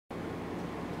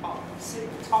sit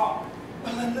and talk.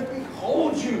 Well, then let me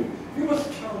hold you. You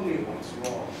must tell me what's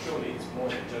wrong. Surely it's more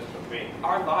than just a pain.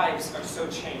 Our lives are so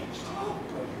changed. Oh,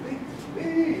 believe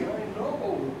me, I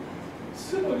know.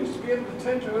 Sybil used to be able to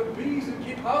tend to her bees and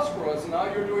keep house for us, and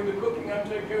now you're doing the cooking and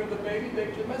taking care of the baby.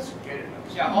 They've domesticated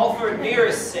us. Yeah, all for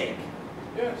Admira's sake.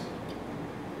 Yes.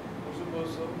 I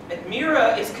suppose so.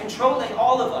 Admira is controlling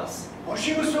all of us. Oh,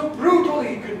 she was so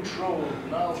brutally controlled.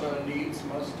 Now her needs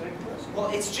must take precedence.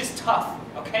 Well, it's just tough,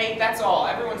 okay? That's all.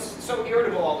 Everyone's so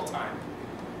irritable all the time.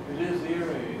 It is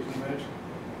eerie, isn't it?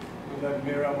 With that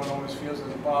mirror, one always feels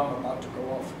there's a bomb about to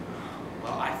go off.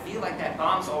 Well, I feel like that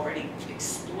bomb's already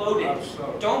exploded. How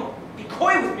so? Don't be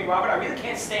coy with me, Robert. I really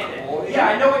can't stand it. Coy? Yeah,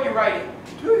 I know what you're writing.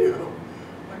 Do you?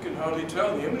 I can hardly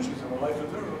tell. The images of a life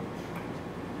of their own.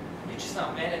 You're just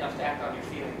not man enough to act on your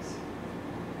feelings.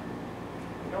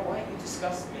 You know what? You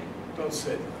disgust me. Don't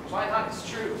say that. Why not? It's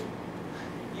true.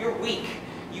 You're weak.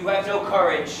 You have no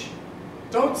courage.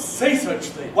 Don't say such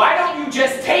things. Why don't you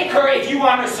just take her if you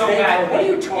want her so Take her? badly? What are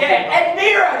you talking about? Yeah,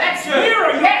 Admira, that's her.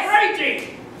 Admira, you're yes.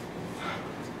 crazy!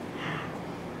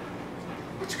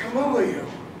 What's come over you?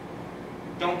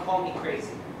 Don't call me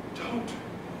crazy. Don't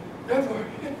ever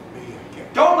hit me again.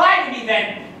 Don't lie to me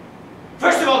then.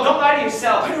 First of all, don't lie to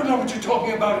yourself. I don't know what you're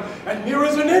talking about.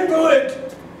 Admira's an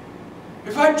invalid.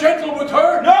 If I'm gentle with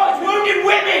her... No, it's wounded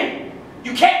women.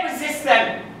 You can't resist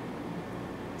them.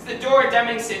 It's the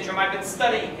Dora-Deming syndrome. I've been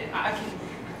studying it. I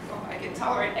can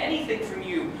tolerate anything from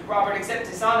you, Robert, except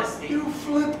dishonesty. You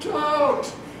flipped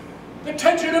out. The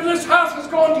tension of this house has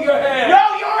gone to your head.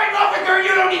 No, you're in love with her.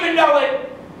 You don't even know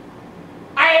it.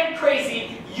 I am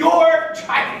crazy. You're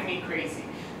driving me crazy.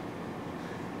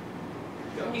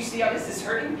 Don't you see how this is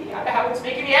hurting me? How it's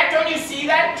making me act? Don't you see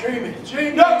that?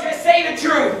 Jamie. No, just say the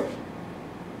truth.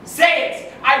 Say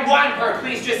it. I want her.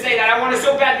 Please just say that. I want her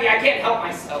so badly I can't help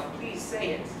myself. Please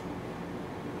say it.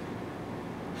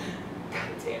 God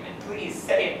damn it. Please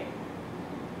say it.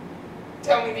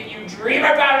 Tell me that you dream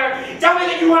about her. Tell me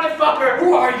that you want to fuck her.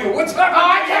 Who are you? What's happening?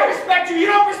 Oh, I can't respect you. You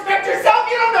don't respect yourself.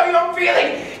 You don't know your own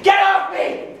feeling. Get off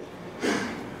me.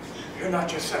 You're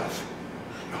not yourself.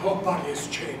 Your whole body has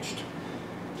changed.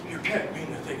 You can't mean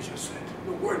the things you said.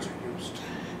 The words you used.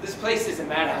 This place is a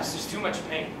madhouse. There's too much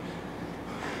pain.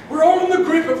 We're all in the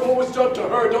grip of what was done to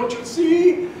her, don't you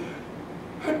see?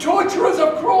 Her torturers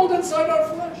have crawled inside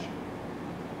our flesh.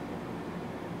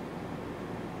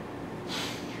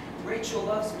 Rachel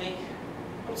loves me.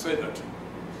 Don't say that.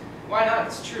 Why not?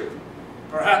 It's true.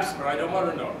 Perhaps, but I don't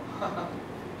want to know.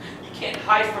 You can't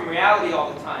hide from reality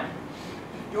all the time.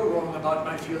 You're wrong about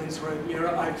my feelings for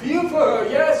Admira. I feel for her,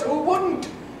 yes, who wouldn't?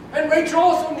 And Rachel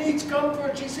also needs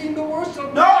comfort. She's seen the worst of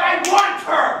me. No, I want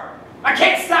her! I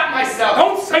can't stop myself!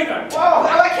 Don't say that! Whoa,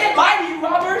 I can't lie to you,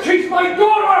 Robert! She's my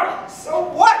daughter! So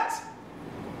what?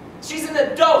 She's an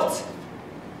adult!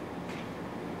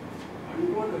 Why do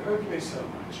you want to hurt me so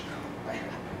much?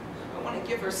 I want to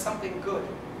give her something good.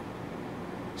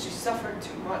 She suffered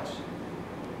too much.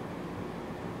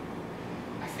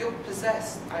 I feel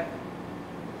possessed.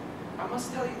 I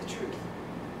must tell you the truth.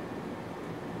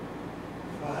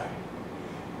 Fine.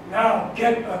 Now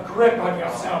get a grip on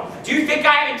yourself. Do you think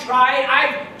I haven't tried?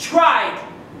 I've tried!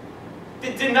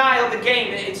 The denial of the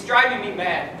game, it's driving me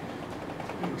mad.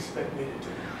 What do you expect me to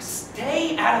do?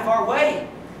 Stay out of our way.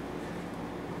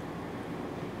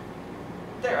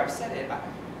 There, I've said it.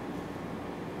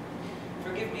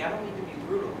 Forgive me, I don't mean to be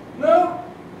brutal. No?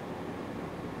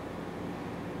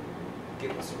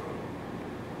 Give us a room.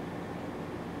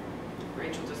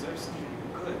 Rachel deserves something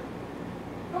good.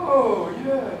 Oh,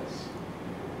 yes.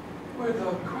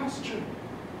 Without question.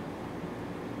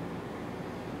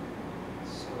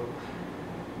 So,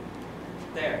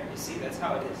 there, you see, that's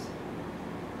how it is.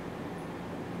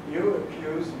 You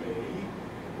accuse me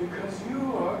because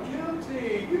you are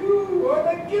guilty. You are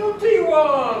the guilty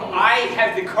one. I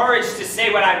have the courage to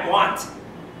say what I want.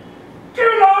 Get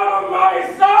out of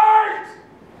my sight!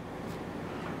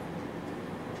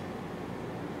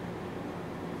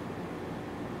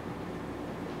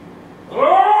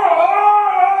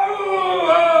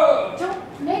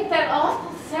 Don't make that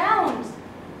awful sound.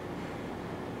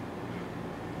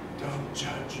 Don't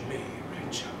judge me,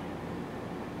 Rachel.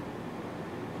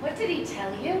 What did he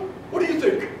tell you? What do you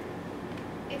think?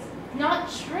 It's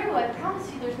not true. I promise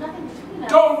you there's nothing between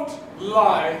us. Don't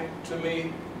lie to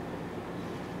me.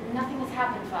 Nothing has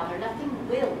happened, Father. Nothing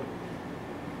will.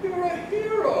 You're a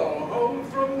hero, home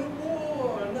from the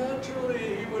war.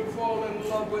 Naturally, he would fall in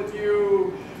love with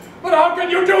you. But how can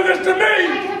you do this to me?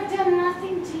 I have done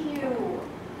nothing to you.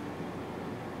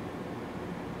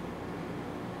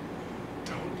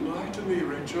 Don't lie to me,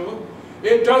 Rachel.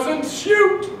 It doesn't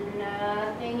shoot.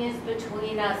 Nothing is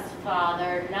between us,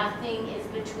 Father. Nothing is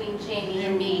between Jamie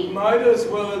and me. You might as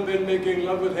well have been making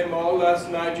love with him all last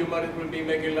night. You might as well be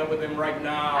making love with him right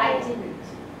now. I didn't,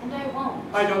 and I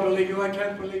won't. I don't believe you. I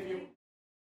can't believe you.